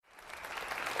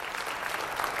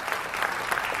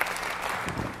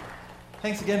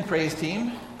Thanks again, praise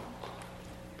team.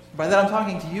 By that, I'm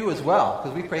talking to you as well,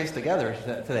 because we praised together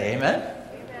today. Amen?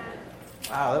 Amen.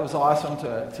 Wow, that was awesome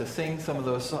to sing some of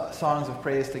those songs of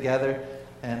praise together.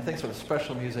 And thanks for the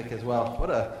special music as well.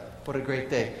 What a great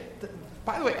day.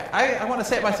 By the way, I want to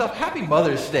say it myself, Happy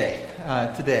Mother's Day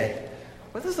today.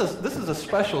 But this is a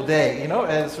special day,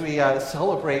 as we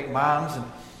celebrate moms.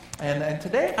 And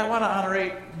today I want to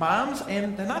honor moms,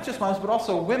 and not just moms, but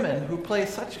also women who play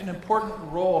such an important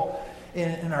role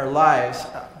in our lives.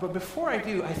 But before I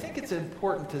do, I think it's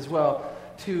important as well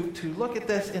to look at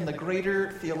this in the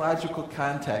greater theological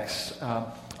context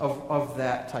of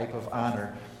that type of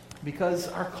honor. Because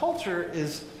our culture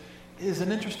is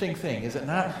an interesting thing, is it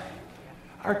not?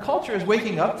 Our culture is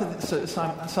waking up to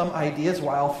some ideas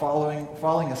while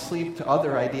falling asleep to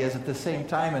other ideas at the same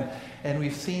time. And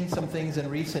we've seen some things in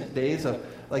recent days of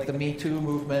like the Me Too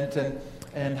movement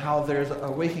and how there's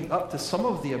a waking up to some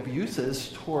of the abuses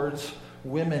towards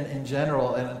women in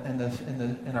general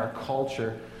in our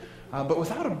culture. But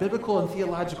without a biblical and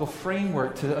theological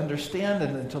framework to understand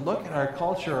and to look at our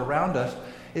culture around us,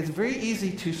 it's very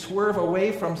easy to swerve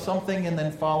away from something and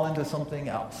then fall into something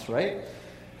else, right?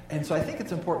 And so I think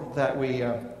it's important that we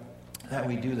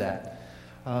do that.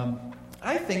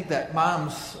 I think that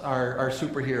moms are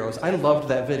superheroes. I loved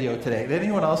that video today. Did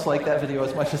anyone else like that video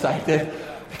as much as I did?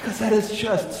 Because that is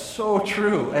just so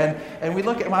true. And we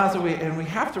look at moms and we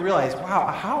have to realize, wow,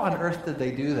 how on earth did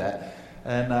they do that?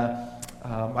 And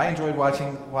I enjoyed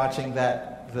watching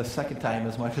that the second time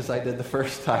as much as I did the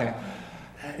first time.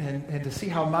 And to see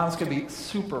how moms can be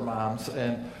super moms.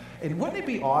 And wouldn't it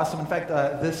be awesome? In fact,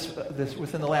 this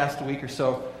within the last week or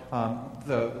so,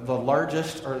 the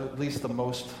largest, or at least the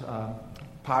most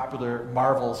popular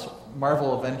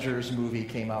Marvel Avengers movie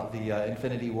came out, the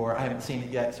Infinity War. I haven't seen it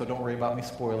yet, so don't worry about me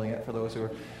spoiling it for those who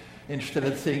are interested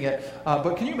in seeing it.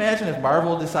 But can you imagine if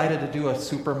Marvel decided to do a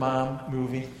super mom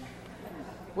movie?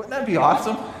 Wouldn't that be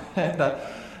awesome? And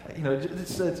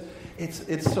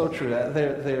it's so true that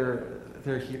they're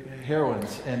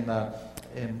heroines in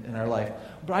our life.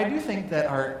 But I do think that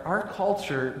our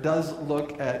culture does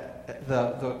look at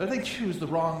they choose the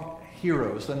wrong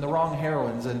heroes and the wrong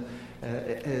heroines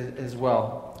as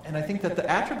well. And I think that the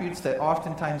attributes that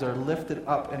oftentimes are lifted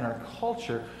up in our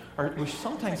culture we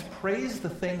sometimes praise the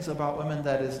things about women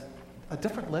that is a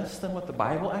different list than what the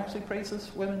Bible actually praises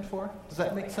women for. Does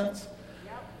that make sense?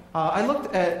 Yep. I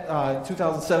looked at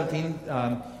 2017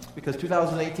 because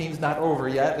 2018 is not over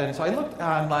yet, and so I looked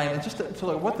online and just to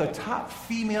look what the top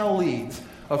female leads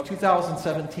of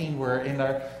 2017 were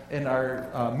in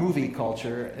our movie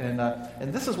culture,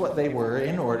 and this is what they were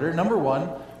in order. Number one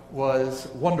was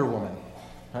Wonder Woman,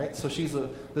 right? So she's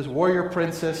this warrior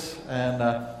princess,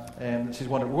 and she's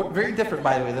very different,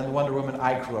 by the way, than the Wonder Woman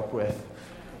I grew up with.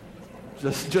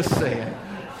 Just saying.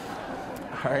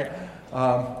 All right.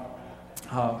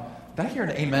 Did I hear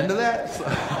an amen to that?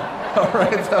 All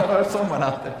right, so someone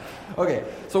out there. Okay,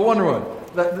 so Wonder Woman.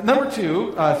 The number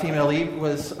two female lead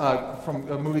was from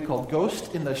a movie called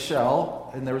Ghost in the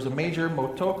Shell, and there was a Major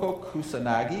Motoko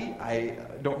Kusanagi. I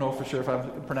don't know for sure if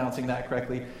I'm pronouncing that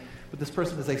correctly, but this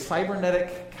person is a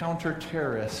cybernetic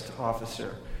counter-terrorist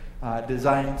officer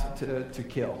designed to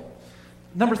kill.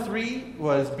 Number three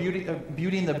was Beauty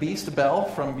and the Beast, Belle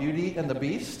from Beauty and the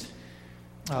Beast.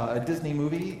 A Disney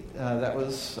movie that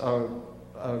was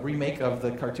a remake of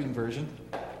the cartoon version.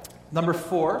 Number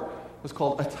four was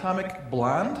called Atomic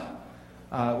Blonde,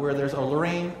 where there's a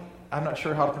Lorraine, I'm not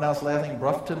sure how to pronounce the last name,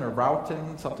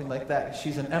 Broughton, something like that.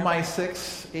 She's an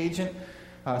MI6 agent,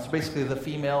 so basically the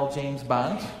female James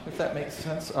Bond, if that makes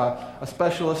sense. A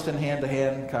specialist in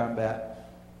hand-to-hand combat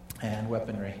and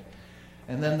weaponry.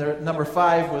 And then number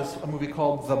five was a movie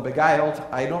called The Beguiled.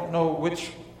 I don't know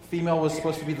which female was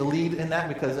supposed to be the lead in that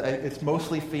because it's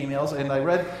mostly females. And I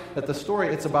read that the story,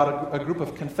 it's about a group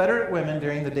of Confederate women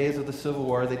during the days of the Civil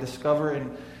War. They discover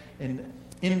an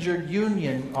injured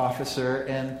Union officer,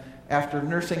 and after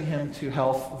nursing him to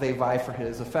health, they vie for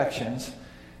his affections.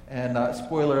 And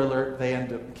spoiler alert, they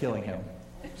end up killing him.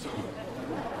 So,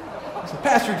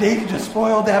 Pastor Dave, you just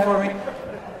spoiled that for me.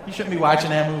 You shouldn't be watching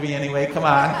that movie anyway. Come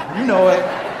on. You know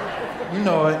it. You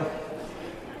know it.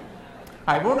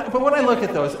 All right, but when I look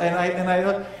at those, and I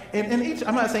look, and each,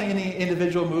 I'm not saying any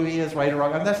individual movie is right or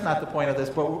wrong, and that's not the point of this,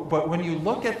 but when you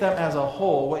look at them as a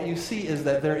whole, what you see is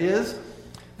that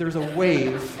there's a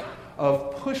wave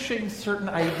of pushing certain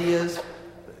ideas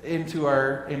into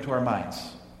our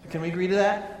minds. Can we agree to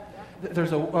that?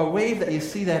 There's a wave that you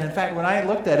see that. In fact, when I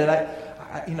looked at it,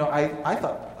 I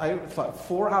thought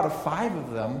 4 out of 5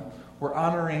 of them were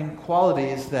honoring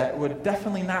qualities that would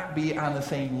definitely not be on the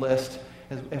same list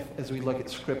as we look at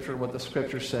Scripture, what the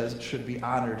Scripture says should be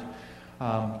honored.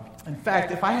 In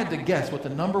fact, if I had to guess what the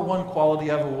number one quality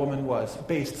of a woman was,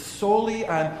 based solely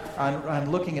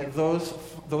on looking at those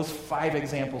 5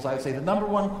 examples, I would say the number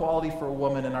one quality for a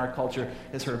woman in our culture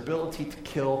is her ability to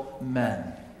kill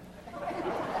men.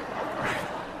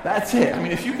 That's it. I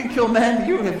mean, if you can kill men,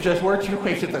 you have just worked your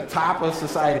way to the top of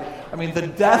society. I mean, the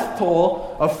death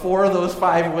toll of 4 of those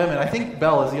 5 women, I think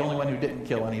Belle is the only one who didn't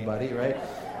kill anybody, right?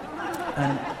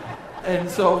 And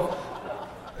so,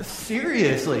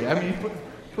 seriously, I mean,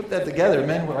 put that together.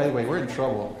 Men, by the way, we're in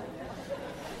trouble.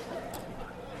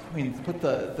 I mean, but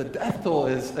the death toll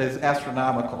is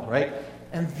astronomical, right?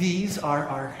 And these are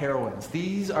our heroines.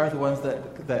 These are the ones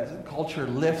that culture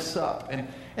lifts up. And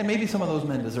maybe some of those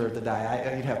men deserve to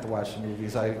die. You'd have to watch the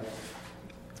movies.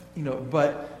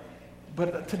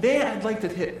 But today I'd like to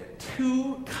hit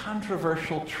 2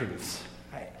 controversial truths.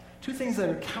 Right? 2 things that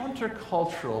are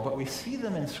countercultural, but we see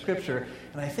them in Scripture,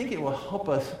 and I think it will help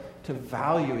us to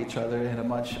value each other in a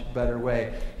much better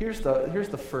way. Here's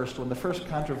the first one. The first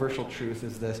controversial truth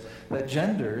is this: that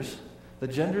the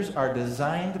genders are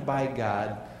designed by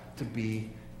God to be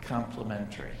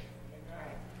complementary.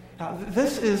 Now,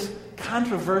 this is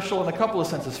controversial in a couple of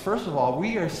senses. First of all,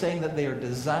 we are saying that they are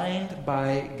designed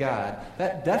by God.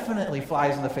 That definitely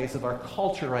flies in the face of our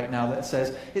culture right now that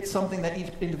says it's something that each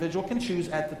individual can choose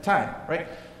at the time, right?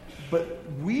 But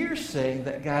we're saying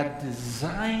that God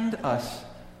designed us.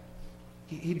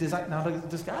 He designed. Now,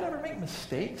 does God ever make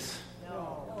mistakes?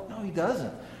 No, He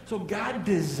doesn't. So God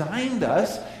designed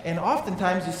us, and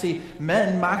oftentimes you see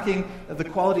men mocking the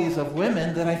qualities of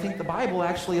women that I think the Bible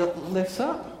actually lifts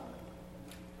up.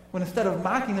 When instead of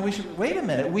mocking them, we should, wait a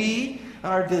minute, we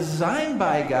are designed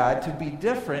by God to be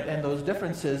different, and those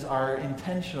differences are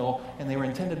intentional, and they were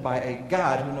intended by a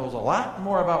God who knows a lot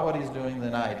more about what He's doing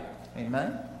than I do.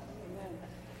 Amen?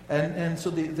 And so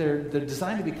they're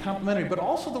designed to be complementary, but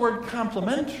also the word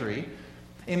complementary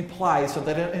implies that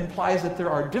there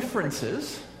are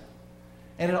differences,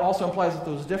 and it also implies that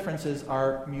those differences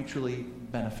are mutually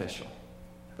beneficial.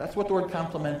 That's what the word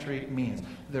complementary means.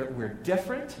 We're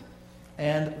different,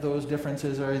 and those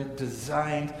differences are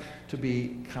designed to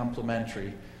be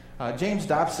complementary. James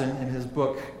Dobson, in his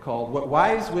book called What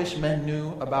Wives Wish Men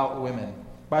Knew About Women.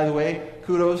 By the way,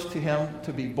 kudos to him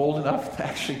to be bold enough to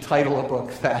actually title a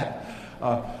book that.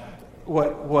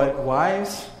 What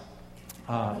wives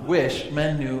wish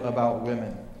men knew about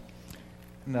women.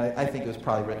 And I think it was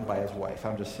probably written by his wife,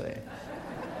 I'm just saying.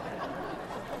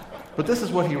 But this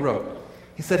is what he wrote.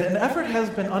 He said, an effort has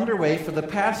been underway for the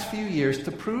past few years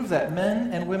to prove that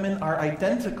men and women are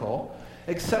identical,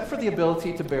 except for the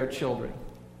ability to bear children.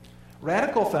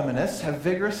 Radical feminists have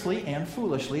vigorously and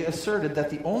foolishly asserted that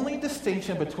the only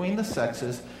distinction between the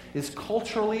sexes is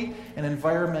culturally and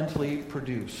environmentally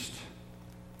produced.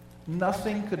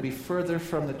 Nothing could be further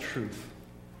from the truth.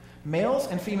 Males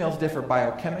and females differ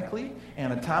biochemically,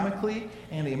 anatomically,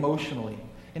 and emotionally.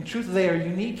 In truth, they are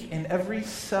unique in every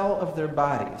cell of their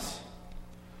bodies.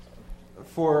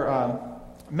 For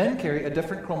men carry a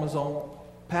different chromosomal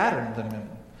pattern than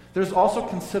women. There's also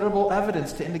considerable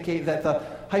evidence to indicate that the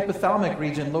hypothalamic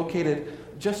region located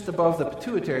just above the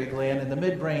pituitary gland in the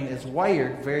midbrain is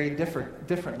wired very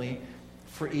differently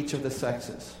for each of the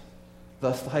sexes.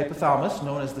 Thus, the hypothalamus,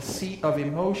 known as the seat of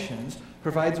emotions,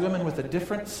 provides women with a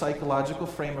different psychological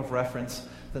frame of reference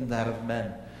than that of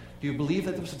men. Do you believe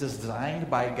that this was designed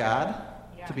by God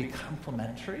to be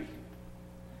complementary?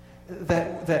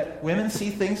 That women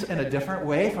see things in a different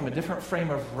way, from a different frame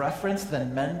of reference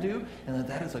than men do, and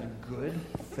that is a good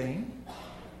thing?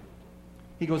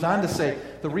 He goes on to say,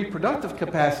 the reproductive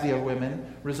capacity of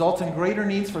women results in greater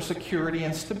needs for security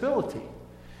and stability.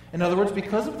 In other words,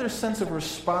 because of their sense of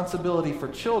responsibility for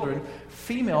children,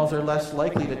 females are less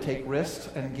likely to take risks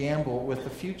and gamble with the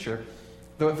future.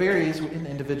 Though it varies in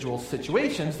individual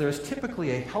situations, there is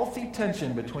typically a healthy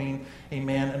tension between a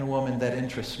man and a woman that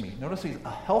interests me. Notice a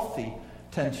healthy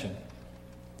tension.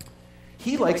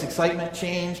 He likes excitement,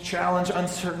 change, challenge,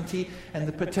 uncertainty, and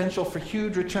the potential for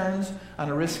huge returns on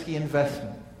a risky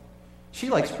investment. She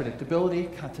likes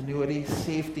predictability, continuity,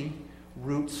 safety,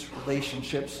 roots,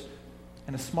 relationships,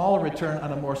 and a smaller return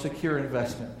on a more secure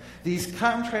investment. These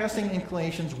contrasting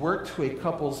inclinations work to a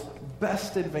couple's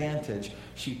best advantage.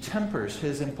 She tempers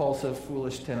his impulsive,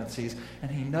 foolish tendencies, and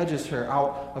he nudges her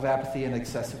out of apathy and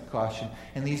excessive caution.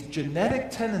 And these genetic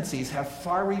tendencies have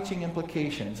far-reaching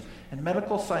implications, and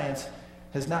medical science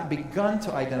has not begun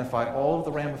to identify all of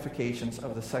the ramifications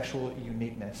of the sexual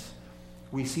uniqueness.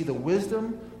 We see the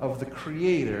wisdom of the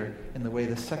Creator in the way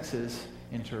the sexes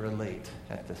interrelate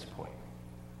at this point.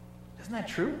 Isn't that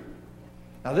true?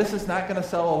 Now, this is not going to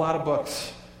sell a lot of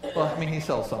books. Well, I mean, he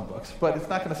sells some books, but it's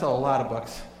not going to sell a lot of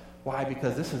books Why?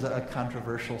 Because this is a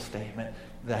controversial statement.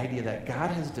 The idea that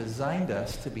God has designed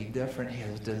us to be different. He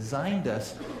has designed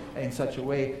us in such a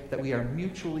way that we are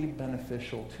mutually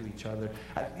beneficial to each other.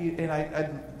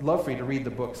 I'd love for you to read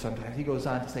the book sometime. He goes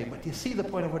on to say, but do you see the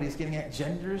point of what he's getting at?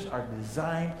 Genders are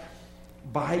designed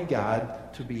by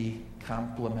God to be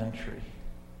complementary.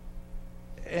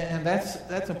 And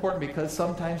that's important because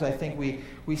sometimes I think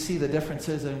we see the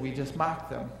differences and we just mock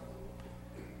them.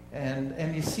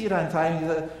 And you see it on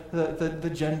time,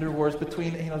 the gender wars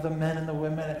between the men and the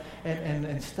women. And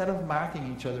instead of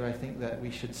mocking each other, I think that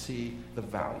we should see the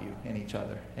value in each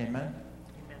other. Amen?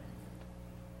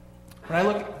 When I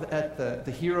look at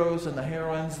the heroes and the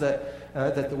heroines that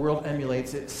the world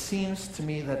emulates, it seems to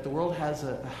me that the world has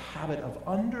a habit of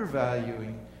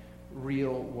undervaluing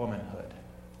real womanhood.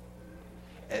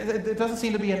 It doesn't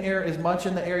seem to be an error as much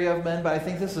in the area of men, but I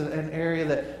think this is an area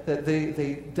that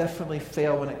they definitely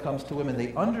fail when it comes to women.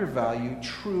 They undervalue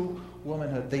true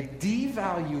womanhood. They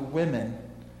devalue women,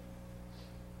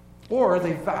 or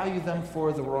they value them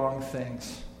for the wrong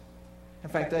things. In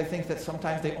fact, I think that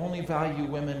sometimes they only value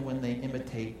women when they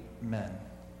imitate men.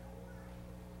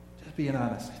 Just being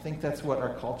honest. I think that's what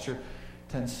our culture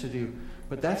tends to do.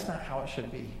 But that's not how it should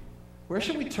be. Where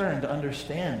should we turn to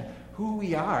understand who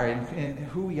we are and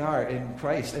who we are in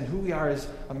Christ and who we are as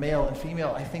a male and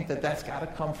female? I think that's got to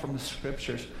come from the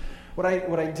Scriptures. What I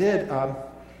did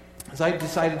is I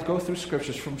decided to go through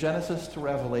Scriptures from Genesis to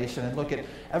Revelation and look at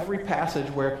every passage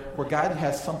where God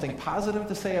has something positive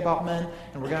to say about men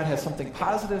and where God has something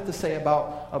positive to say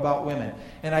about women.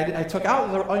 And I took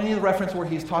out any of the reference where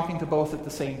he's talking to both at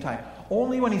the same time.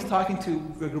 Only when he's talking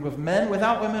to a group of men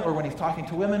without women, or when he's talking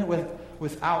to women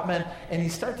without men, and you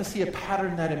start to see a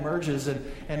pattern that emerges. And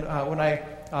when I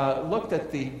looked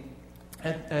at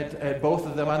both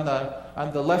of them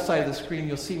on the left side of the screen,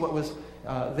 you'll see what was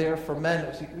there for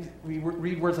men. We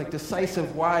read words like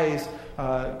decisive, wise,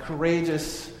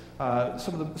 courageous.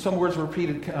 Some words were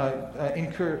repeated.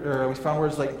 We found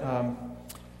words like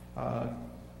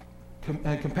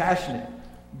compassionate,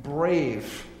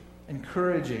 brave,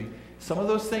 encouraging. Some of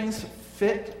those things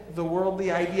fit the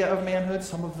worldly idea of manhood.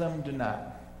 Some of them do not.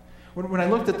 When I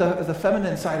looked at the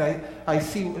feminine side, I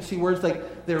see words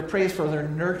like they're praised for their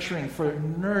nurturing, for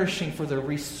nourishing, for their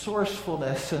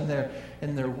resourcefulness and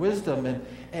their wisdom.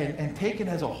 And taken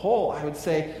as a whole, I would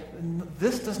say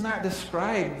this does not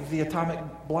describe the atomic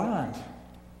blonde,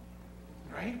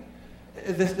 right?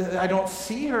 I don't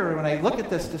see her when I look at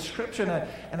this description,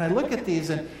 and I look at these,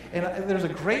 and there's a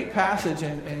great passage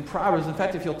in Proverbs. In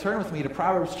fact, if you'll turn with me to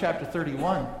Proverbs chapter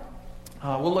 31,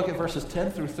 we'll look at verses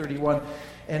 10 through 31,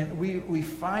 and we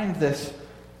find this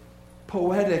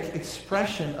poetic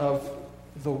expression of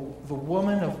the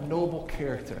woman of noble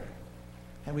character.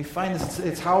 And we find this,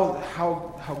 it's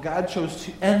how God chose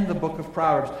to end the book of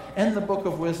Proverbs, end the book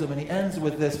of wisdom, and he ends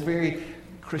with this very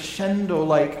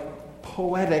crescendo-like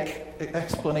poetic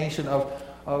explanation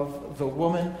of the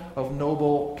woman of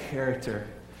noble character.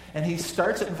 And he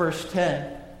starts at verse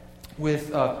 10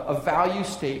 with a value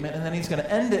statement, and then he's going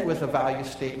to end it with a value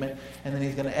statement, and then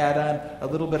he's going to add on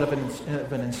a little bit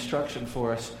of an instruction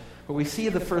for us. But we see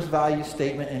the first value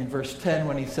statement in verse 10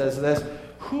 when he says this: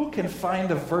 "Who can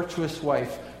find a virtuous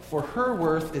wife? For her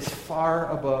worth is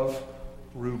far above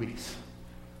rubies."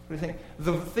 What do you think?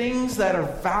 The things that are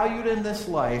valued in this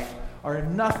life are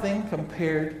nothing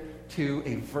compared to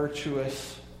a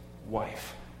virtuous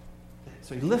wife.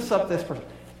 So he lifts up this person.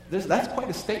 That's quite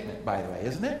a statement, by the way,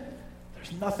 isn't it?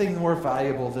 There's nothing more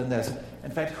valuable than this. In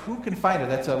fact, who can find it?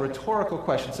 That's a rhetorical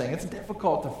question, saying it's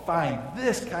difficult to find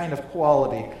this kind of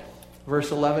quality.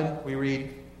 Verse 11, we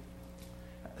read,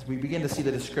 as we begin to see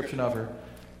the description of her,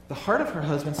 "The heart of her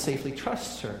husband safely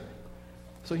trusts her,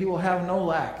 so he will have no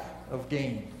lack of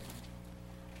gain."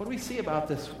 What do we see about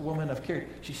this woman of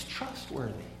character? She's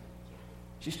trustworthy.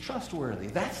 She's trustworthy.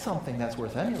 That's something that's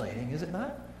worth emulating, is it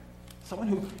not? Someone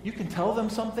who you can tell them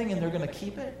something and they're going to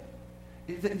keep it.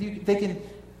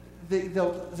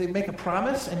 They make a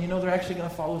promise and you know they're actually going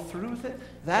to follow through with it.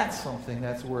 That's something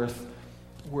that's worth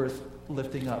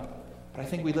lifting up. But I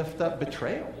think we lift up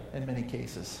betrayal in many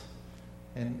cases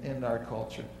in our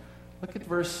culture. Look at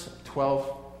verse 12.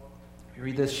 We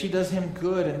read this: "She does him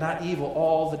good and not evil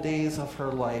all the days of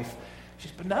her life."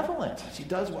 She's benevolent. She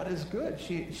does what is good.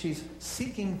 She's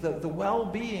seeking the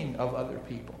well-being of other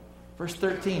people. Verse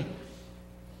 13,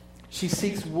 "She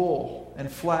seeks wool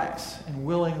and flax and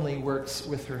willingly works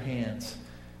with her hands."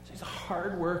 She's a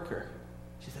hard worker.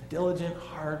 She's a diligent,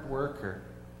 hard worker.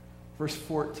 Verse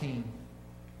 14,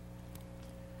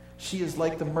 She is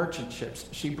like the merchant ships.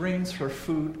 She brings her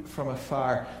food from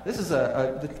afar. This is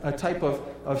a type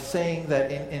of saying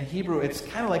that in Hebrew, it's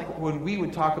kind of like when we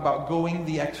would talk about going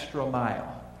the extra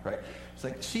mile, right? It's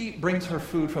like she brings her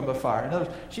food from afar. In other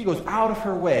words, she goes out of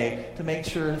her way to make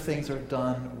sure things are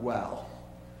done well.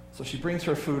 So she brings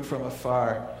her food from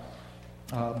afar,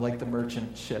 like the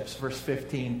merchant ships. Verse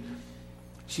 15,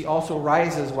 she also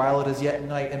rises while it is yet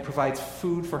night and provides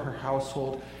food for her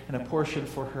household and a portion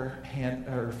for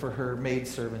her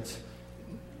maidservants.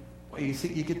 Well, you see,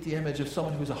 you get the image of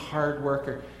someone who's a hard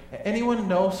worker. Anyone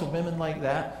know some women like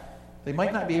that? They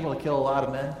might not be able to kill a lot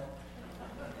of men,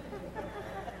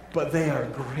 but they are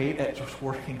great at just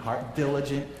working hard,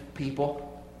 diligent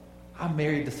people. I'm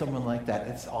married to someone like that.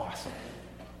 It's awesome.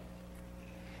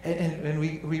 And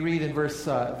we read in verse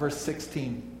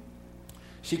 16,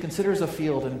 she considers a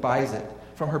field and buys it.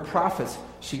 From her profits,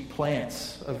 she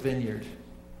plants a vineyard.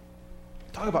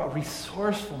 Talk about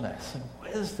resourcefulness and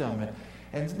wisdom.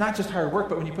 And not just hard work,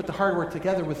 but when you put the hard work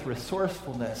together with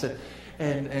resourcefulness.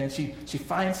 And she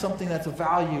finds something that's of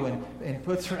value and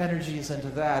puts her energies into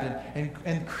that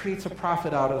and creates a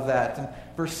profit out of that. And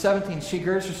verse 17, she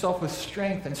girds herself with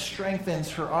strength and strengthens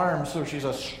her arms, so she's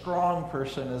a strong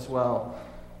person as well.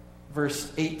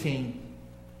 Verse 18,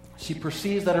 she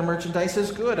perceives that her merchandise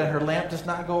is good and her lamp does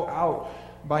not go out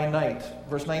by night.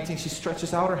 Verse 19, she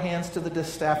stretches out her hands to the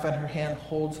distaff and her hand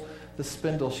holds the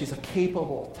spindle. She's a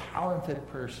capable, talented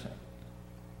person,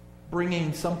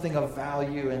 bringing something of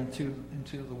value into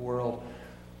the world.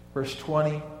 Verse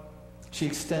 20, she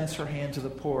extends her hand to the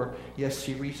poor. Yes,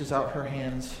 she reaches out her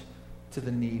hands to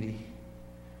the needy.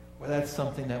 Well, that's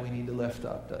something that we need to lift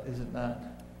up, is it not?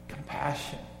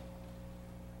 Compassion,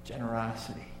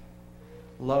 generosity,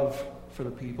 love for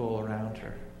the people around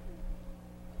her.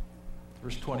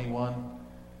 Verse 21,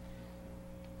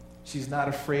 she's not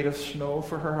afraid of snow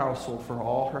for her household, for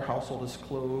all her household is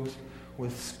clothed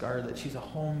with scarlet. She's a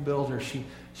home builder. She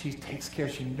takes care,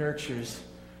 she nurtures,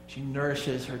 she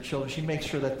nourishes her children. She makes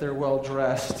sure that they're well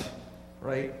dressed,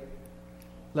 right?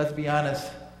 Let's be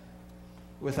honest.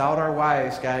 Without our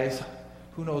wives, guys,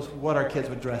 who knows what our kids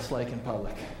would dress like in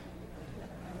public?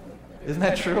 Isn't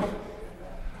that true?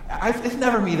 It's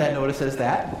never me that notices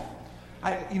that.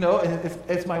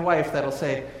 It's my wife that'll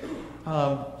say,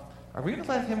 are we going to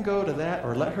let him go to that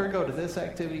or let her go to this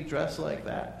activity dressed like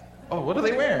that? Oh, what are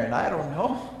they wearing? I don't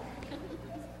know.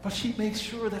 But she makes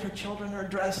sure that her children are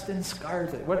dressed in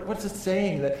scarlet. What's it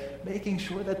saying? That making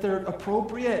sure that they're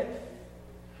appropriate,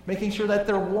 making sure that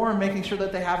they're warm, making sure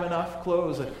that they have enough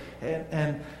clothes,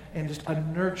 and just a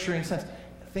nurturing sense.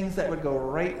 Things that would go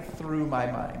right through my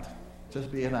mind,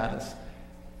 just being honest.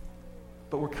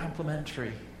 But we're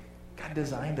complementary. God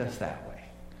designed us that way.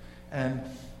 And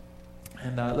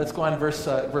let's go on verse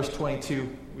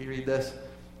 22. We read this.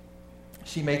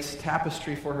 She makes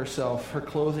tapestry for herself. Her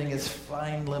clothing is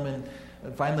fine linen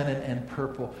and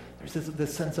purple. There's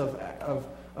this sense of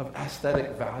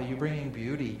aesthetic value, bringing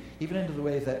beauty, even into the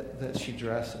way that she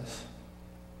dresses.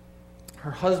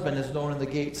 Her husband is known in the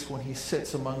gates when he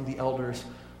sits among the elders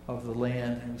of the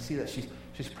land. And we see that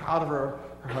she's proud of her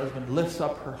husband, lifts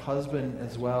up her husband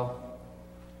as well.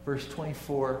 Verse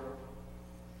 24,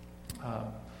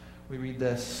 we read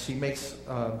this. She makes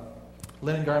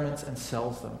linen garments and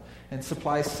sells them, and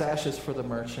supplies sashes for the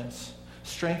merchants.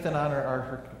 Strength and honor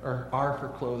are her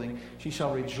clothing. She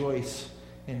shall rejoice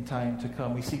in time to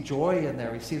come. We see joy in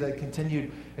there. We see the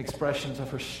continued expressions of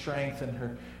her strength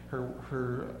and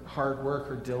her hard work,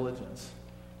 her diligence.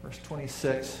 Verse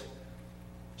 26,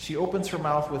 she opens her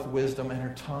mouth with wisdom, and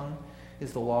her tongue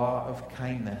is the law of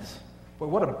kindness. Boy,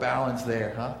 what a balance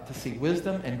there, huh? To see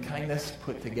wisdom and kindness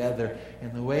put together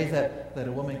in the way that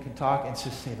a woman can talk and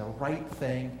just say the right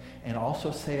thing and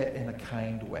also say it in a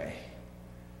kind way.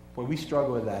 Boy, we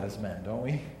struggle with that as men, don't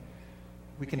we?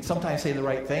 We can sometimes say the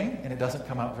right thing and it doesn't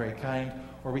come out very kind,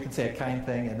 or we can say a kind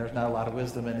thing and there's not a lot of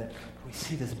wisdom in it. But we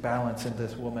see this balance in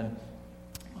this woman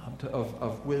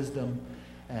of wisdom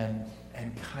and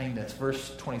kindness.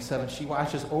 Verse 27, she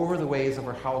watches over the ways of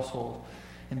her household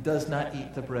and does not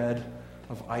eat the bread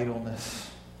of idleness.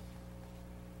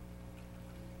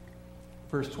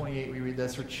 Verse 28, we read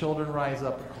this. Her children rise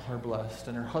up and call her blessed,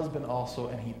 and her husband also,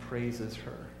 and he praises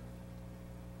her.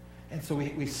 And so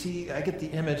we see, I get the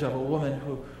image of a woman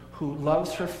who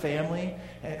loves her family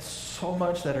so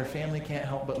much that her family can't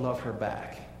help but love her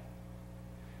back.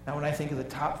 Now, when I think of the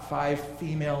top 5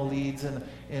 female leads in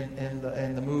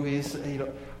the movies,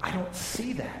 I don't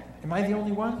see that. Am I the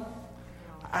only one?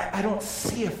 I don't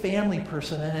see a family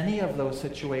person in any of those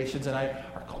situations, and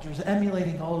our culture is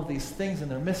emulating all of these things, and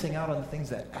they're missing out on the things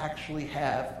that actually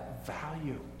have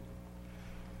value.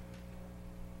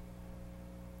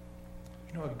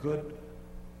 A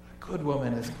good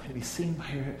woman is going to be seen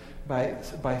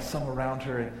by some around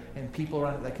her and people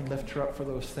around her that can lift her up for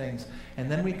those things.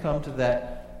 And then we come to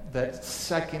that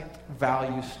second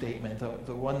value statement,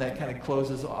 the one that kind of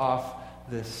closes off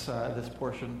this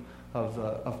portion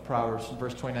of Proverbs.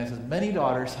 Verse 29 says, "Many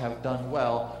daughters have done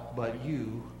well, but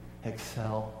you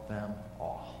excel them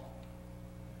all."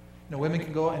 Women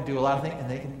can go and do a lot of things,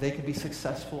 and they can be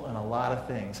successful in a lot of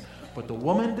things. But the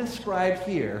woman described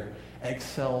here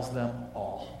excels them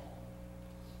all.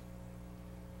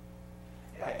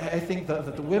 I think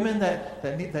that the women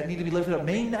that need to be lifted up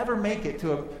may never make it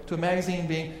to a magazine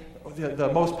being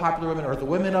the most popular women or the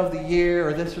women of the year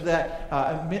or this or that.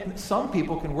 Some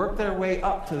people can work their way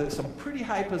up to some pretty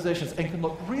high positions and can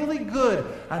look really good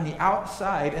on the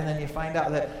outside, and then you find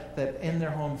out that in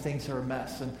their home things are a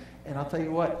mess. And I'll tell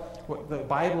you what the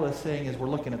Bible is saying is we're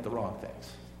looking at the wrong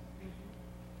things.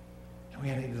 And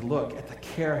we need to look at the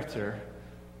character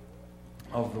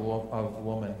of the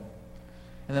woman.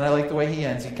 And then I like the way he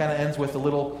ends. He kind of ends with a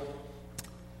little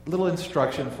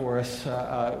instruction for us,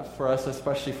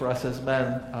 especially for us as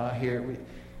men here.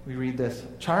 We read this.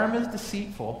 "Charm is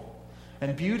deceitful,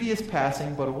 and beauty is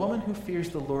passing, but a woman who fears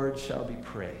the Lord shall be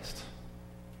praised."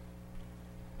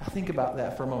 Now think about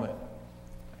that for a moment.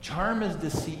 Charm is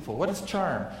deceitful. What is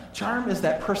charm? Charm is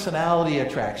that personality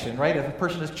attraction, right? If a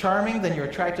person is charming, then you're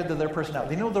attracted to their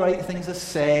personality. They know the right things to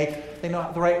say. They know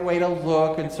the right way to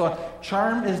look, and so on.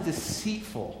 Charm is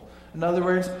deceitful. In other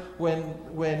words, when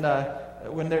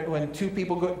two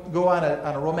people go on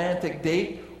a romantic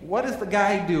date, what is the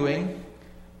guy doing?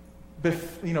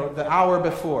 The hour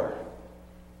before,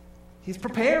 he's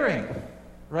preparing,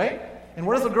 right? And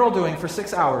what is the girl doing for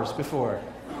 6 hours before?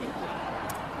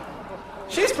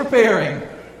 She's preparing.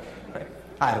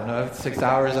 I don't know if it's 6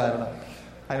 hours. I don't know.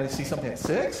 I see something at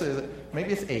 6.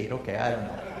 Maybe it's 8. Okay, I don't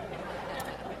know.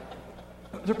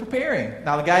 They're preparing.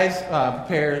 Now the guys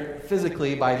prepare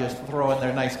physically by just throwing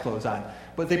their nice clothes on,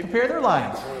 but they prepare their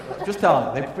lines. Just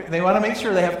tell them they want to make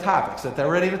sure they have topics that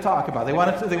they're ready to talk about. They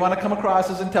want to come across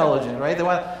as intelligent, right? They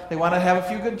want to have a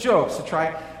few good jokes to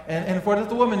try. And what does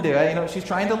the woman do? She's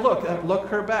trying to look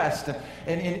her best.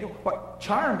 And what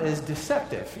charm is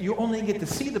deceptive. You only get to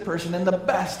see the person in the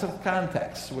best of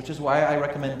contexts, which is why I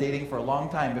recommend dating for a long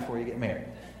time before you get married.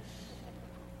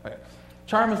 Right.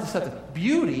 Charm is deceptive.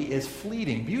 Beauty is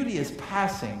fleeting. Beauty is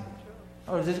passing.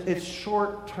 It's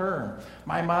short term.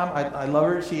 My mom, I love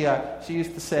her. She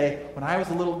used to say, when I was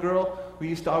a little girl, we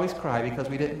used to always cry because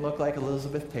we didn't look like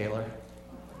Elizabeth Taylor.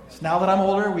 So now that I'm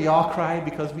older, we all cry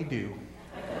because we do.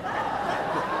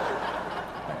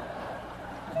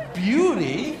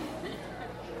 Beauty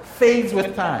fades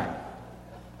with time.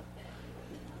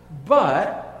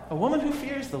 But a woman who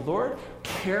fears the Lord,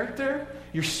 character,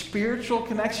 your spiritual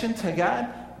connection to God,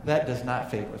 that does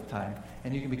not fade with time.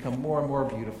 And you can become more and more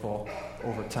beautiful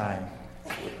over time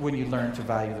when you learn to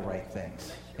value the right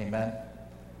things. Amen? It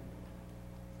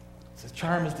says,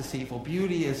 charm is deceitful,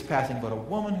 beauty is passing, but a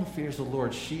woman who fears the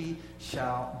Lord, she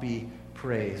shall be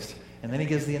praised. And then he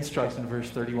gives the instruction in verse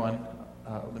 31.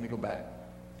 Let me go back.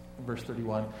 Verse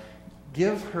 31.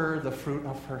 Give her the fruit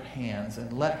of her hands,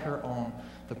 and let her own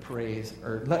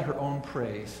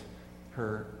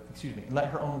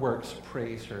works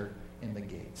praise her in the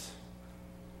gates.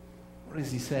 What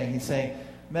is he saying? He's saying,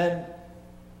 men,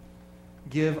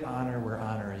 give honor where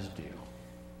honor is due.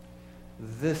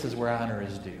 This is where honor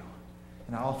is due.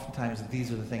 And oftentimes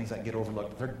these are the things that get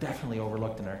overlooked. They're definitely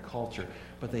overlooked in our culture,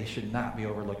 but they should not be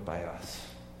overlooked by us.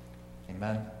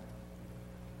 Amen?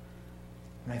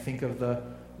 And I think of the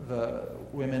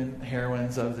women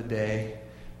heroines of the day.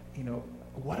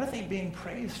 What are they being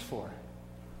praised for?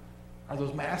 Are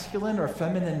those masculine or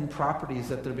feminine properties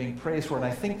that they're being praised for? And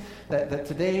I think that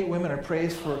today women are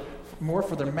praised more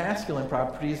for their masculine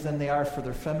properties than they are for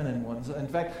their feminine ones. In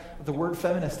fact, the word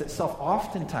feminist itself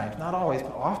oftentimes, not always,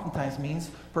 but oftentimes means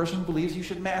a person who believes you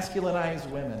should masculinize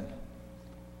women.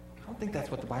 I don't think that's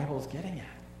what the Bible is getting at.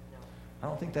 I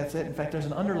don't think that's it. In fact, there's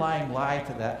an underlying lie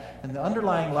to that. And the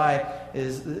underlying lie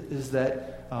is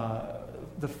that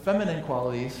the feminine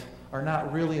qualities are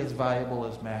not really as valuable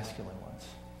as masculine ones.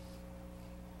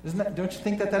 Don't you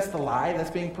think that's the lie that's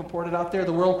being purported out there?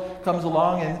 The world comes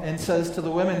along and says to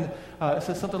the women,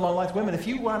 says something along the lines, women, if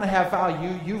you want to have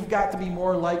value, you've got to be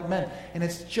more like men. And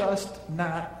it's just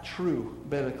not true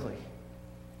biblically.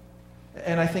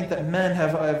 And I think that men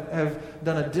have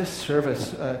done a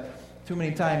disservice too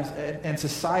many times, and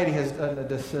society has done a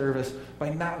disservice by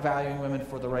not valuing women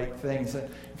for the right things. In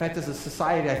fact, as a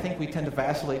society, I think we tend to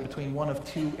vacillate between one of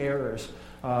two errors.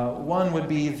 One would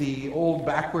be the old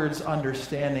backwards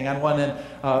understanding on one end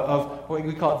of what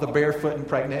we call it the barefoot and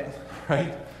pregnant,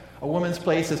 right? A woman's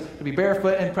place is to be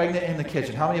barefoot and pregnant in the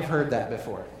kitchen. How many have heard that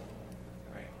before?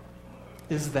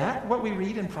 Is that what we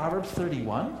read in Proverbs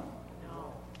 31?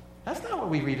 No. That's not what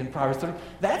we read in Proverbs 30.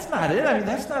 That's not it. I mean,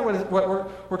 that's not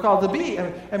what we're called to be.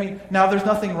 I mean, now there's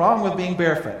nothing wrong with being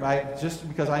barefoot, right? Just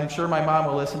because I'm sure my mom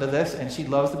will listen to this, and she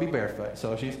loves to be barefoot.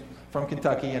 So she's from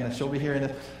Kentucky, and she'll be hearing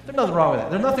this. There's nothing wrong with that.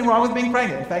 There's nothing wrong with being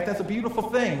pregnant. In fact, that's a beautiful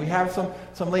thing. We have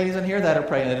some ladies in here that are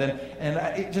pregnant,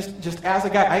 and just as a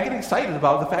guy, I get excited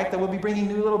about the fact that we'll be bringing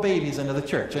new little babies into the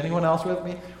church. Anyone else with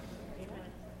me?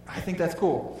 I think that's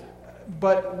cool.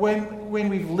 But when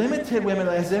we've limited women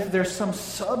as if there's some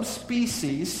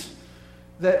subspecies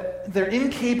that they're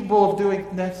incapable of doing,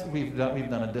 we've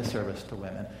done a disservice to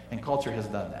women, and culture has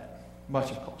done that,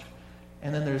 much of culture.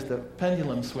 And then there's the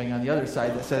pendulum swing on the other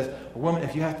side that says, a woman,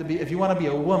 if you want to be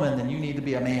a woman, then you need to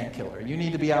be a man killer. You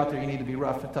need to be out there. You need to be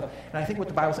rough and tough. And I think what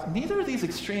the Bible says, neither of these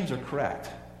extremes are correct,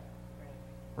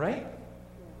 right?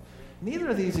 Neither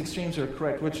of these extremes are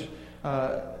correct,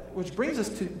 which brings us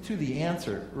to the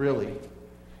answer, really.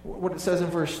 What it said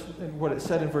in verse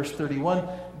 31,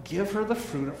 give her the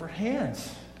fruit of her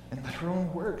hands and let her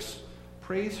own works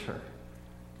praise her.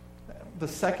 The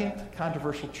second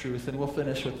controversial truth, and we'll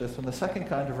finish with this one, the second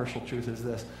controversial truth is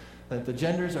this, that the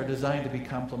genders are designed to be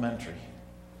complementary.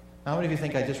 How many of you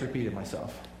think I just repeated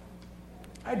myself?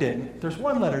 I didn't. There's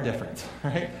one letter difference,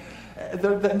 right?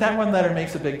 That one letter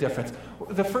makes a big difference.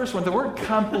 The first one, the word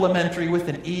complementary with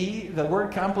an E, the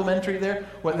word complementary there,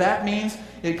 what that means,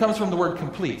 it comes from the word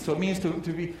complete. So it means to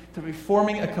be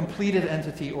forming a completed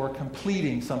entity or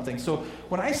completing something. So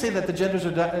when I say that the genders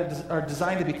are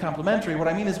designed to be complementary, what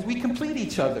I mean is we complete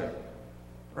each other,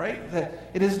 right? That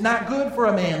it is not good for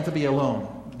a man to be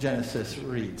alone, Genesis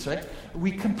reads, right?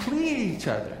 We complete each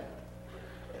other.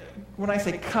 When I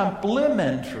say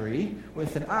complementary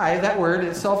with an I, that word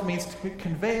itself means to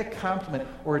convey a compliment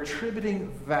or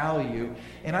attributing value.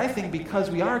 And I think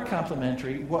because we are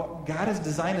complementary, what God has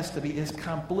designed us to be is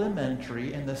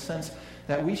complementary in the sense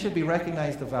that we should be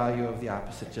recognizing the value of the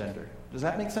opposite gender. Does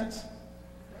that make sense?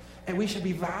 And we should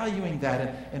be valuing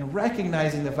that and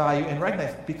recognizing the value and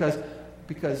recognize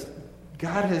because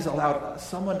God has allowed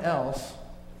someone else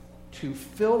to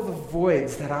fill the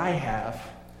voids that I have,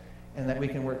 and that we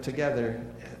can work together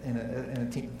in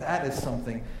a team. That is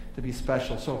something to be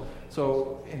special.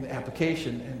 So in the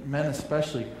application, and men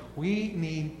especially, we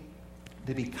need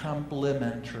to be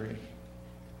complementary.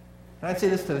 And I'd say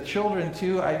this to the children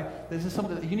too. This is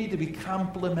something that you need to be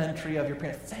complimentary of your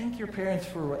parents. Thank your parents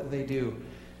for what they do.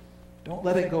 Don't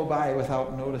let it go by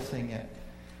without noticing it.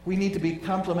 We need to be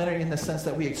complimentary in the sense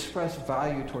that we express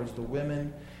value towards the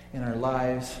women in our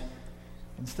lives.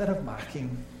 Instead of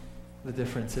mocking the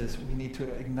differences, we need to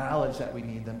acknowledge that we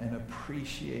need them and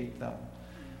appreciate them.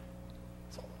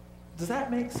 So, does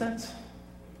that make sense?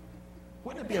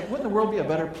 Wouldn't the world be a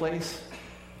better place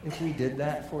if we did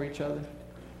that for each other?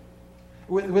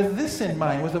 With this in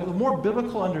mind, with a more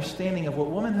biblical understanding of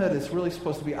what womanhood is really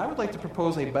supposed to be, I would like to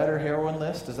propose a better heroine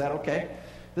list. Is that okay?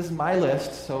 This is my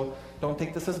list, so don't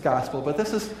take this as gospel, but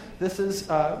this is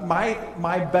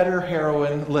my better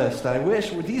heroine list. I wish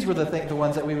these were the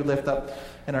ones that we would lift up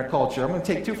in our culture. I'm going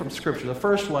to take two from Scripture. The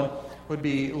first one would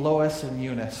be Lois and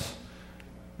Eunice.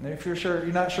 And if you're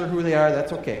not sure who they are,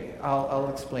 that's okay. I'll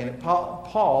explain it.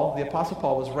 Paul, the Apostle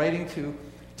Paul, was writing to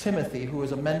Timothy, who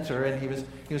was a mentor, and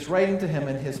he was writing to him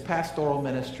in his pastoral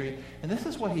ministry. And this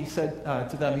is what he said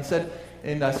to them. He said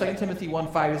in 2 Timothy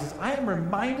 1:5, he says, I am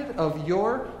reminded of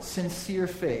your sincere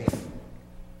faith,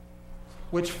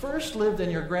 which first lived in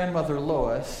your grandmother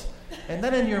Lois, and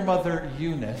then in your mother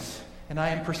Eunice, and I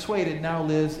am persuaded now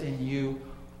lives in you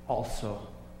also.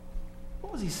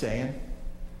 What was he saying?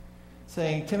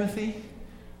 Saying, Timothy,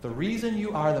 the reason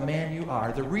you are the man you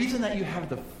are, the reason that you have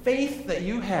the faith that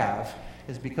you have,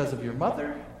 is because of your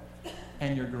mother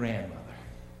and your grandmother.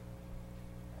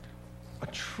 A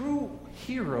true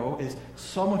hero is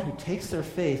someone who takes their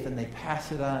faith and they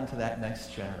pass it on to that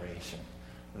next generation.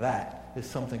 That is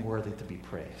something worthy to be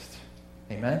praised.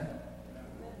 Amen?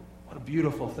 What a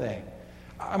beautiful thing.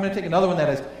 I'm going to take another one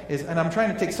that is, and I'm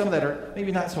trying to take some that are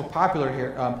maybe not so popular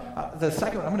here. The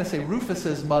second one, I'm going to say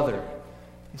Rufus's mother.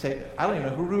 You say, I don't even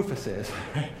know who Rufus is.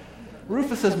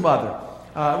 Rufus's mother.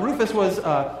 Rufus was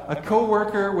a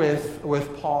co-worker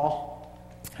with Paul,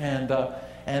 and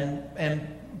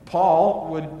Paul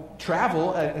would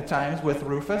travel at times with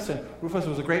Rufus, and Rufus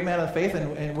was a great man of faith,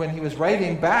 and when he was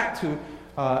writing back to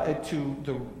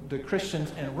the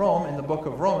Christians in Rome, in the book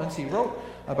of Romans, he wrote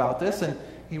about this, and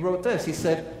he wrote this. He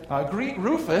said, greet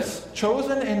Rufus,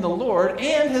 chosen in the Lord,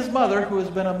 and his mother, who has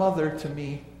been a mother to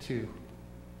me too.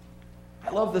 I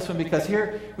love this one because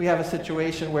here we have a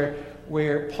situation where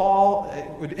where Paul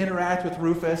would interact with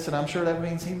Rufus, and I'm sure that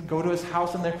means he would go to his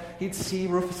house and there he'd see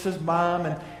Rufus's mom,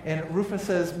 and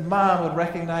Rufus's mom would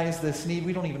recognize this need.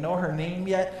 We don't even know her name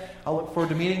yet. I'll look forward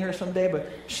to meeting her someday, but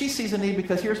she sees a need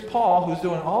because here's Paul who's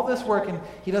doing all this work and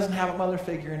he doesn't have a mother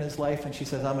figure in his life, and she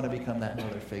says, I'm going to become that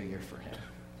mother figure for him.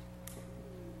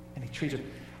 And he treats her.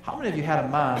 How many of you had a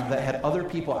mom that had other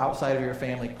people outside of your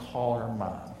family call her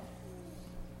mom?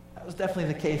 That was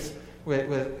definitely the case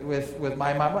with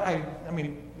my mom. I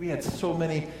mean, we had so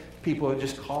many people who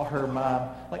just call her mom.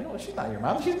 Like, no, she's not your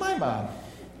mom. She's my mom.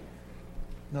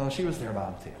 No, she was their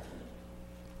mom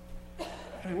too.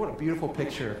 I mean, what a beautiful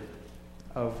picture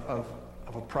of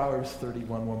a Proverbs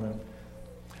 31 woman.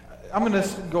 I'm going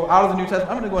to go out of the New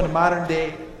Testament. I'm going to go into modern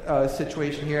day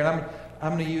situation here, and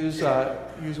I'm going to use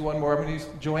one more. I'm going to use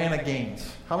Joanna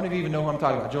Gaines. How many of you even know who I'm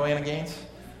talking about? Joanna Gaines?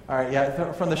 All right,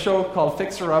 yeah, from the show called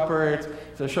Fixer Upper.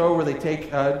 It's a show where they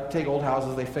take old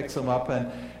houses, they fix them up,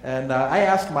 and I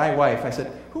asked my wife, I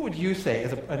said, who would you say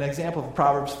is an example of a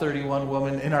Proverbs 31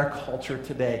 woman in our culture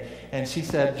today? And she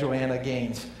said Joanna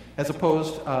Gaines, as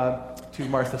opposed to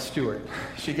Martha Stewart.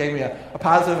 She gave me a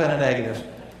positive and a negative.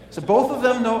 So both of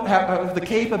them have the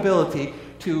capability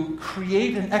to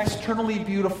create an externally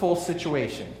beautiful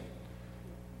situation.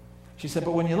 She said,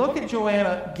 but when you look at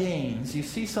Joanna Gaines, you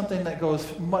see something that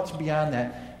goes much beyond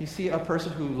that. You see a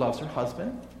person who loves her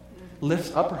husband,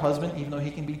 lifts up her husband, even though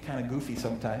he can be kind of goofy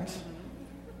sometimes,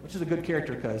 which is a good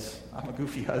character because I'm a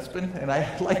goofy husband, and I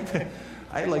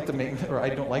don't like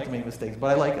to make mistakes,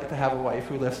 but I like to have a wife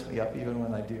who lifts me up even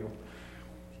when I do.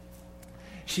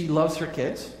 She loves her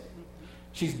kids.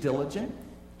 She's diligent.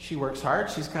 She works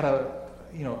hard. She's got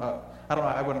I don't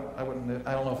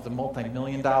know if it's a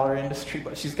multi-million-dollar industry,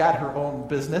 but she's got her own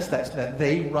business that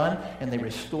they run, and they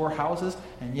restore houses,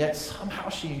 and yet somehow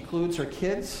she includes her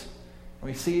kids. And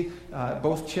we see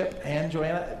both Chip and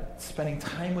Joanna spending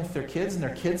time with their kids, and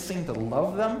their kids seem to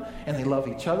love them, and they love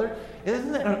each other.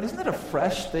 Isn't it a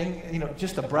fresh thing,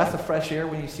 just a breath of fresh air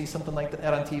when you see something like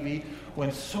that on TV,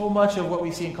 when so much of what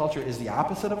we see in culture is the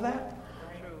opposite of that?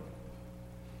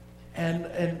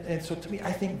 And so to me,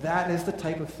 I think that is the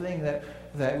type of thing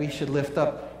that we should lift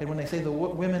up. And when they say the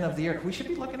women of the earth, we should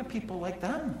be looking at people like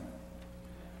them.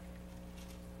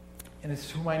 And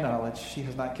it's to my knowledge, she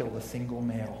has not killed a single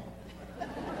male.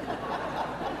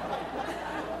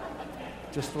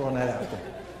 Just throwing that out there.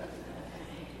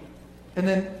 And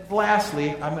then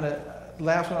lastly, I'm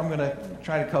going to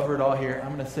try to cover it all here.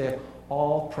 I'm going to say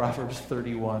all Proverbs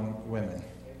 31 women.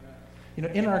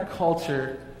 In our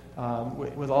culture,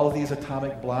 with all of these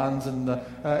atomic blondes and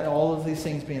all of these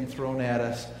things being thrown at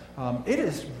us, it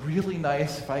is really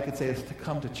nice, if I could say this, to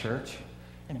come to church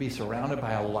and be surrounded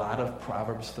by a lot of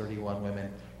Proverbs 31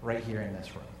 women right here in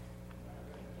this room.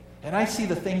 And I see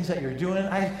the things that you're doing.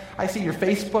 I see your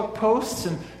Facebook posts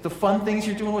and the fun things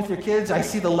you're doing with your kids. I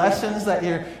see the lessons that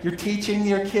you're teaching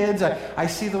your kids. I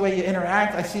see the way you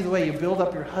interact. I see the way you build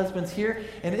up your husbands here.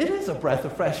 And it is a breath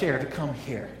of fresh air to come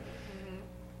here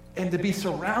and to be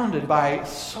surrounded by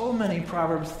so many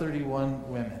Proverbs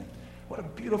 31 women. What a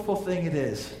beautiful thing it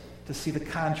is to see the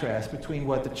contrast between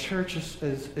what the church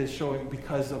is showing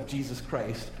because of Jesus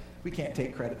Christ. We can't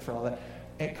take credit for all that,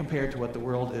 and compared to what the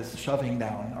world is shoving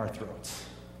down our throats.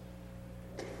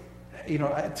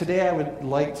 Today I would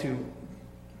like to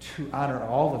honor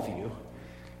all of you,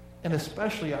 and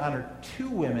especially honor two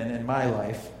women in my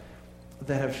life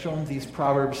that have shown these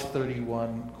Proverbs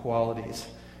 31 qualities.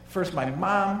 First, my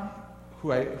mom,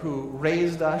 who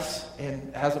raised us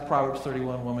as a Proverbs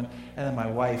 31 woman, and then my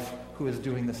wife, who is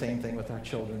doing the same thing with our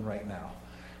children right now.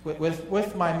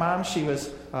 With my mom, she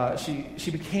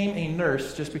became a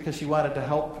nurse just because she wanted to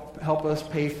help us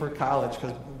pay for college,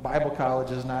 because Bible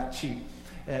college is not cheap.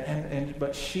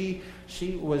 But she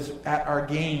was at our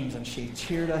games, and she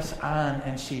cheered us on,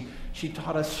 and she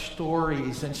taught us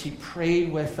stories, and she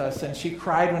prayed with us, and she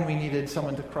cried when we needed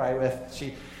someone to cry with.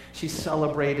 She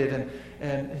celebrated,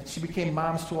 and she became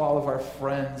moms to all of our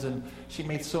friends, and she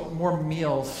made more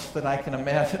meals than I can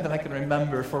imagine, than I can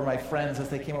remember for my friends as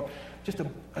they came up. Just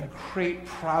a great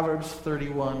Proverbs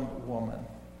 31 woman.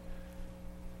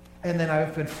 And then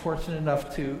I've been fortunate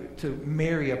enough to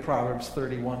marry a Proverbs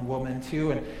 31 woman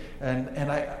too, and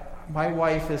my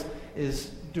wife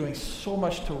is doing so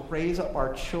much to raise up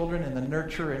our children in the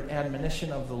nurture and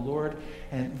admonition of the Lord.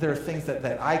 And there are things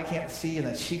that I can't see and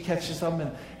that she catches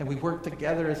them, and we work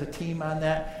together as a team on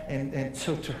that. And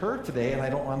so to her today, and I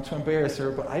don't want to embarrass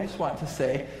her, but I just want to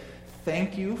say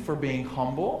thank you for being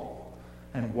humble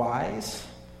and wise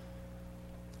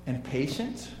and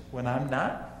patient when I'm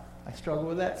not. I struggle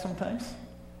with that sometimes.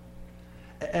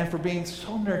 And for being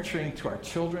so nurturing to our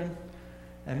children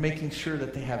and making sure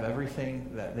that they have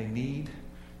everything that they need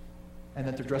and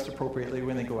that they're dressed appropriately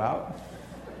when they go out.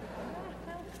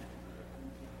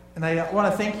 And I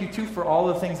want to thank you, too, for all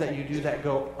the things that you do that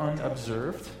go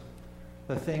unobserved,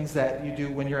 the things that you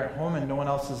do when you're at home and no one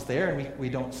else is there and we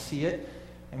don't see it,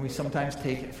 and we sometimes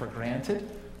take it for granted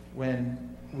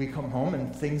when we come home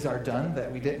and things are done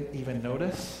that we didn't even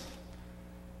notice.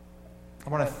 I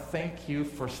want to thank you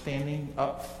for standing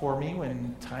up for me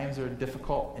when times are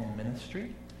difficult in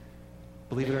ministry.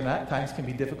 Believe it or not, times can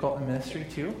be difficult in ministry,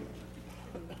 too.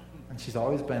 And she's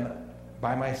always been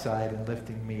by my side and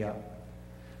lifting me up.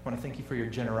 I want to thank you for your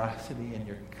generosity and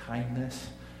your kindness,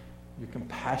 your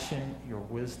compassion, your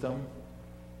wisdom,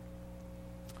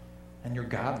 and your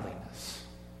godliness.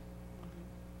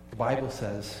 The Bible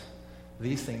says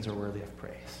these things are worthy of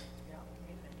praise.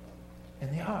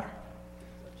 And they are.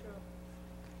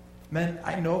 Men,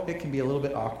 I know it can be a little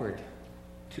bit awkward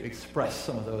to express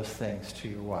some of those things to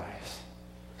your wives.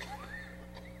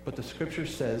 But the scripture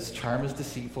says, charm is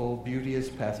deceitful, beauty is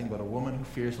passing, but a woman who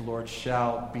fears the Lord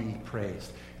shall be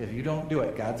praised. If you don't do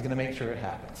it, God's going to make sure it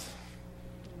happens.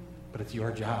 But it's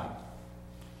your job.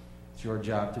 It's your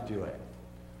job to do it.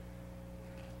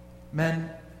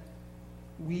 Men,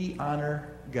 we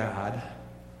honor God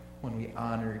when we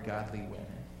honor godly women.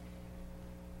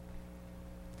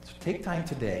 So take time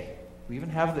today. We even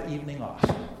have the evening off.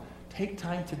 Take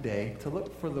time today to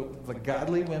look for the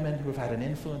godly women who have had an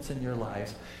influence in your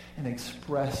lives and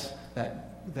express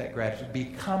that gratitude. Be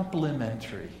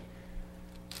complimentary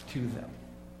to them.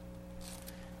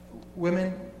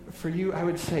 Women, for you, I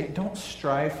would say, don't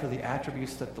strive for the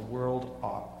attributes that the world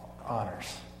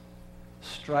honors.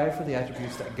 Strive for the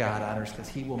attributes that God honors, because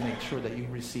he will make sure that you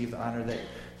receive the honor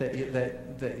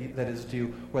that is due,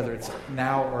 whether it's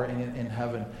now or in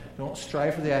heaven. Don't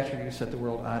strive for the attributes that the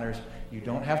world honors. You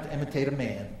don't have to imitate a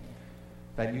man.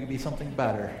 In fact, you can be something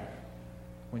better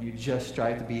when you just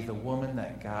strive to be the woman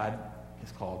that God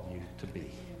has called you to be.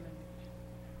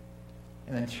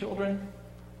 And then children,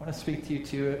 I want to speak to you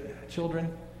too.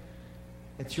 Children,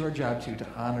 it's your job too to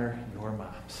honor your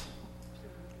moms.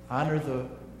 Honor the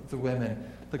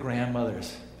women, the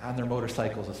grandmothers, on their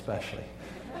motorcycles especially.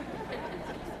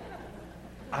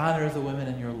 Honor the women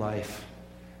in your life,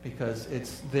 because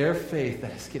it's their faith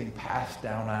that is getting passed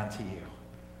down onto you,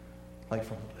 like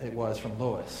it was from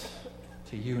Lois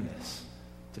to Eunice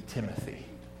to Timothy.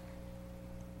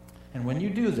 And when you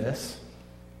do this,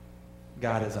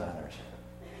 God is honored.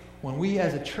 When we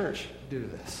as a church do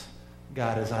this,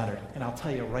 God is honored. And I'll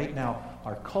tell you right now,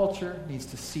 our culture needs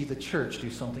to see the church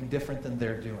do something different than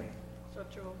they're doing. So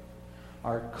true.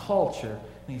 Our culture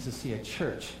needs to see a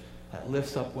church that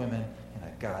lifts up women in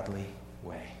a godly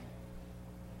way.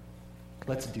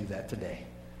 Let's do that today.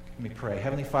 Let me pray.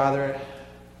 Heavenly Father,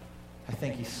 I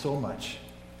thank you so much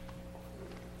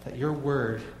that your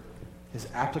word is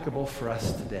applicable for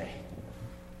us today.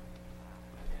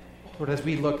 Lord, as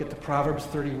we look at the Proverbs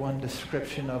 31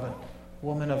 description of a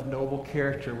woman of noble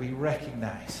character, we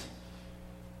recognize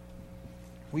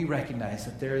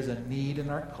that there is a need in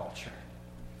our culture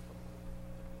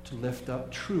to lift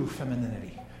up true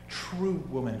femininity, true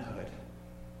womanhood,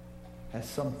 as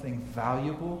something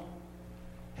valuable,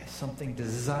 as something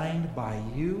designed by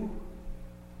you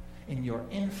in your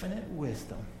infinite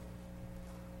wisdom.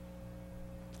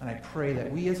 And I pray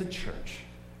that we as a church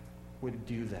would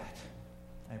do that.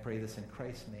 I pray this in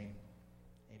Christ's name.